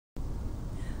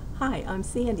Hi, I'm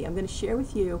Sandy. I'm going to share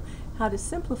with you how to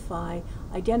simplify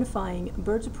identifying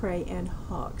birds of prey and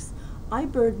hawks. I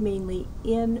bird mainly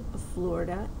in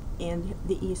Florida and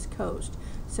the East Coast.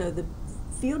 So the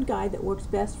field guide that works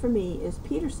best for me is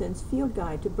Peterson's Field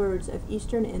Guide to Birds of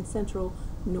Eastern and Central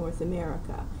North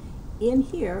America. In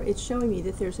here, it's showing me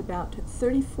that there's about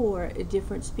 34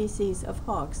 different species of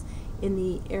hawks in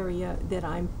the area that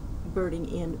I'm birding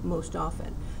in most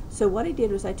often. So what I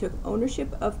did was I took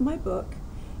ownership of my book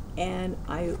and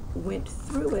I went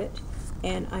through it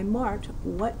and I marked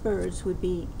what birds would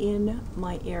be in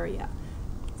my area.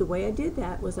 The way I did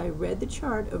that was I read the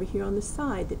chart over here on the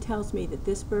side that tells me that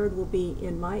this bird will be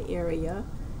in my area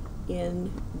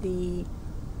in the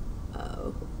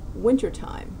winter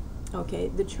time. Okay,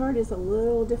 the chart is a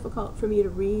little difficult for me to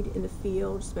read in the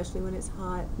field, especially when it's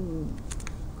hot and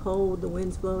cold, the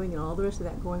wind's blowing and all the rest of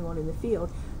that going on in the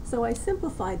field. So I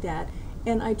simplified that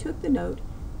and I took the note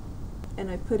and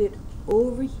I put it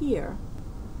over here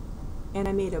and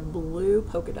I made a blue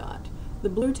polka dot. The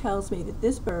blue tells me that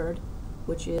this bird,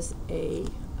 which is a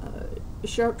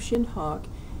sharp-shinned hawk,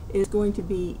 is going to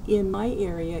be in my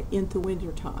area in the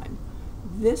winter time.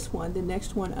 This one, the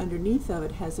next one underneath of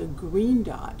it, has a green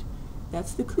dot.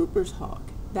 That's the Cooper's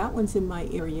hawk. That one's in my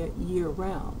area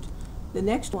year-round. The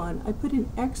next one, I put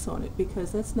an X on it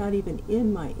because that's not even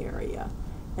in my area.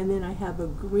 And then I have a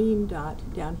green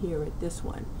dot down here at this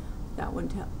one. That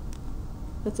one,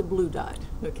 that's a blue dot,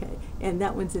 okay? And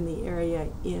that one's in the area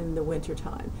in the winter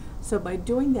time. So by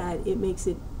doing that, it makes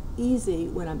it easy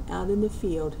when I'm out in the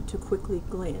field to quickly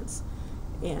glance.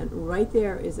 And right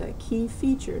there is a key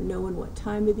feature, knowing what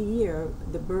time of the year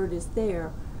the bird is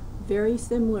there. Very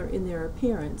similar in their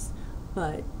appearance,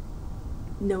 but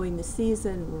knowing the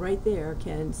season right there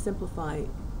can simplify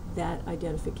that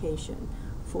identification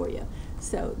for you.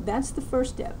 So that's the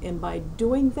first step, and by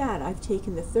doing that I've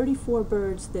taken the 34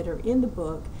 birds that are in the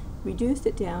book, reduced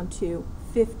it down to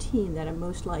 15 that I'm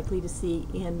most likely to see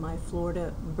in my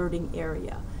Florida birding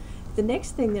area. The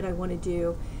next thing that I want to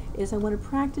do is I want to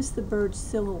practice the bird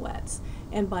silhouettes,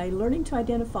 and by learning to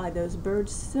identify those bird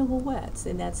silhouettes,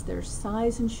 and that's their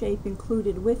size and shape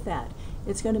included with that,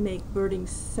 it's going to make birding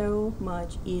so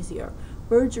much easier.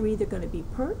 Birds are either going to be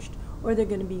perched or they're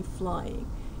going to be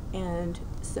flying. And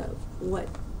so what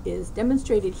is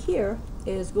demonstrated here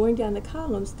is going down the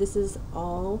columns. This is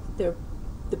all the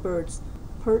birds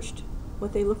perched,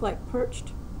 what they look like perched,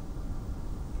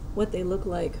 what they look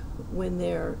like when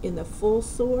they're in the full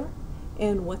soar,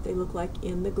 and what they look like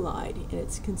in the glide. And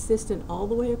it's consistent all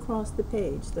the way across the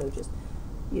page. So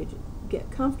you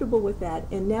get comfortable with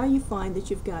that, and now you find that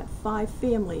you've got 5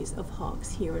 families of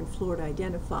hawks here in Florida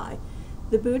identify.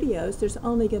 The Buteos, there's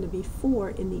only going to be 4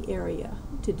 in the area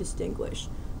to distinguish.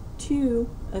 2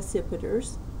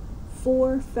 Accipiters,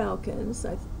 4 falcons,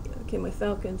 okay, my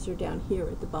falcons are down here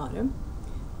at the bottom,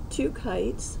 2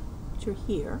 kites, which are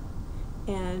here,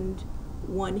 and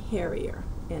 1 Harrier.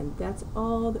 And that's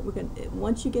all that we're going to,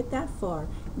 once you get that far,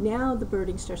 now the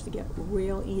birding starts to get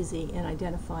real easy in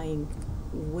identifying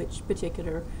which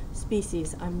particular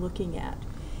species I'm looking at.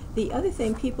 The other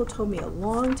thing people told me a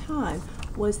long time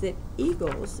was that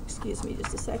eagles, excuse me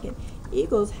just a second,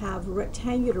 eagles have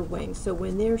rectangular wings, so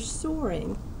when they're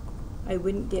soaring, I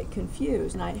wouldn't get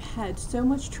confused. And I had so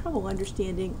much trouble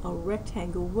understanding a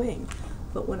rectangle wing.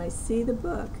 But when I see the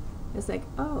book, it's like,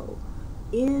 oh,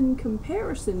 in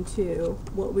comparison to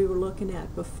what we were looking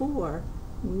at before,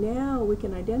 now we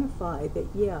can identify that,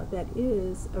 yeah, that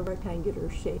is a rectangular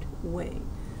shaped wing.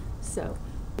 So,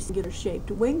 rectangular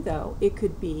shaped wing, though, it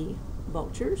could be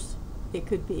vultures, it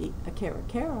could be a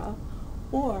caracara,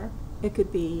 or it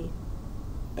could be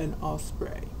an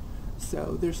osprey.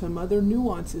 So there's some other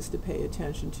nuances to pay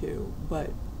attention to,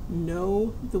 but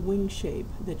know the wing shape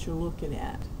that you're looking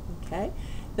at, okay?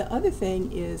 The other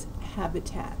thing is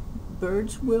habitat.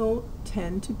 Birds will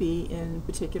tend to be in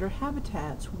particular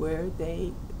habitats where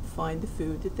they find the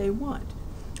food that they want.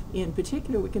 In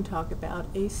particular, we can talk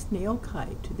about a snail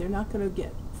kite. They're not going to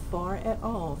get far at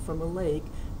all from a lake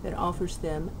that offers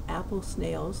them apple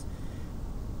snails,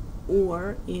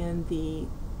 or in the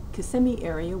Kissimmee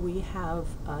area we have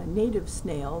a native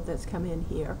snail that's come in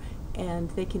here,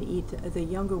 and they can eat the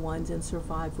younger ones and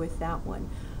survive with that one.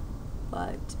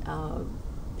 But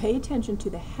pay attention to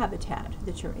the habitat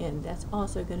that you're in. That's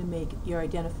also going to make your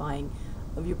identifying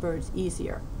of your birds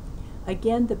easier.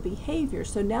 Again, the behavior.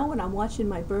 So now when I'm watching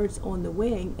my birds on the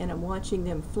wing and I'm watching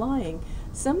them flying,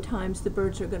 sometimes the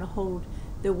birds are going to hold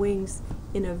the wings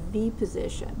in a V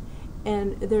position.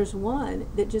 And there's one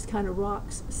that just kind of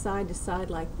rocks side to side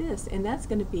like this, and that's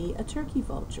going to be a turkey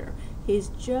vulture. He's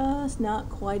just not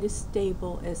quite as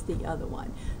stable as the other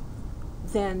one.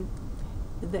 Then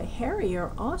The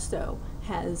Harrier also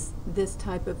has this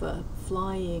type of a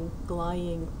flying,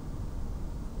 gliding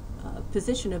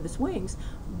position of his wings,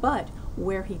 but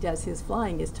where he does his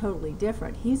flying is totally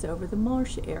different. He's over the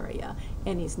marsh area,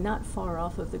 and he's not far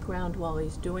off of the ground while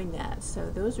he's doing that.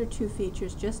 So those are two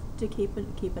features just to keep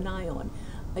an eye on.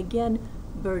 Again,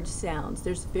 bird sounds.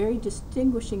 There's very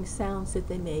distinguishing sounds that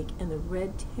they make, and the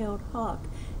red-tailed hawk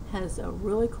has a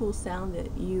really cool sound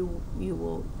that you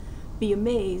will be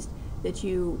amazed that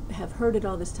you have heard it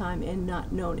all this time and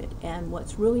not known it. And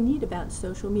what's really neat about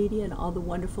social media and all the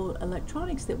wonderful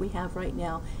electronics that we have right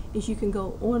now is you can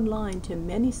go online to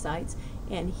many sites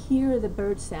and hear the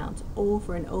bird sounds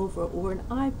over and over, or an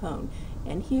iPhone,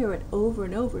 and hear it over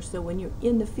and over. So when you're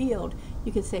in the field,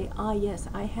 you can say, ah, yes,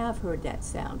 I have heard that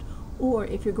sound. Or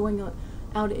if you're going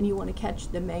out and you want to catch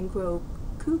the mangrove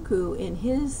cuckoo in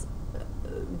his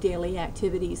daily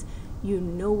activities, you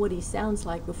know what he sounds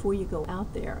like before you go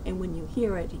out there, and when you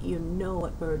hear it, you know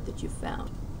what bird that you found.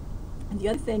 And the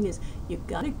other thing is, you've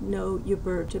got to know your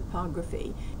bird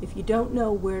topography. If you don't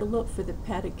know where to look for the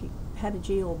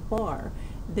patagial bar,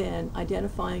 then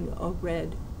identifying a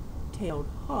red-tailed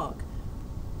hawk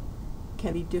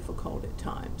can be difficult at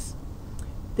times.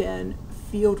 Then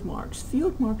field marks.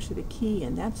 Field marks are the key,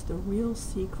 and that's the real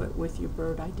secret with your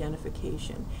bird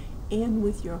identification. And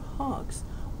with your hawks,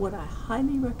 what I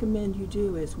highly recommend you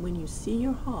do is, when you see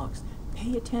your hawks,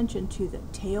 pay attention to the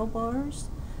tail bars,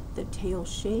 the tail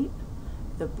shape,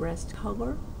 the breast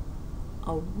color,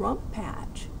 a rump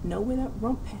patch. Know where that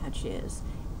rump patch is,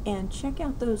 and check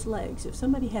out those legs. If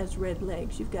somebody has red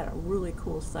legs, you've got a really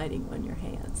cool sighting on your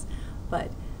hands.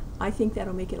 But I think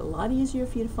that'll make it a lot easier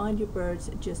for you to find your birds.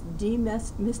 Just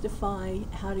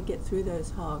demystify how to get through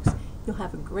those hawks. You'll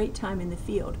have a great time in the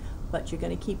field, but you're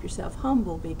going to keep yourself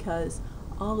humble, because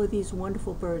all of these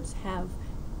wonderful birds have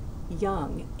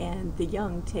young, and the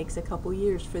young takes a couple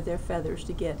years for their feathers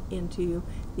to get into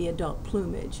the adult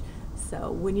plumage.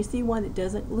 So when you see one that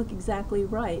doesn't look exactly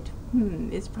right,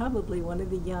 it's probably one of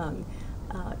the young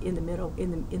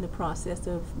in the process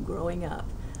of growing up.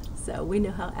 So we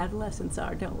know how adolescents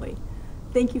are, don't we?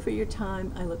 Thank you for your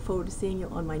time. I look forward to seeing you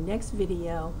on my next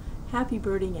video. Happy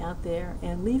birding out there,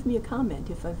 and leave me a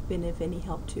comment if I've been of any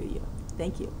help to you.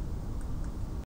 Thank you.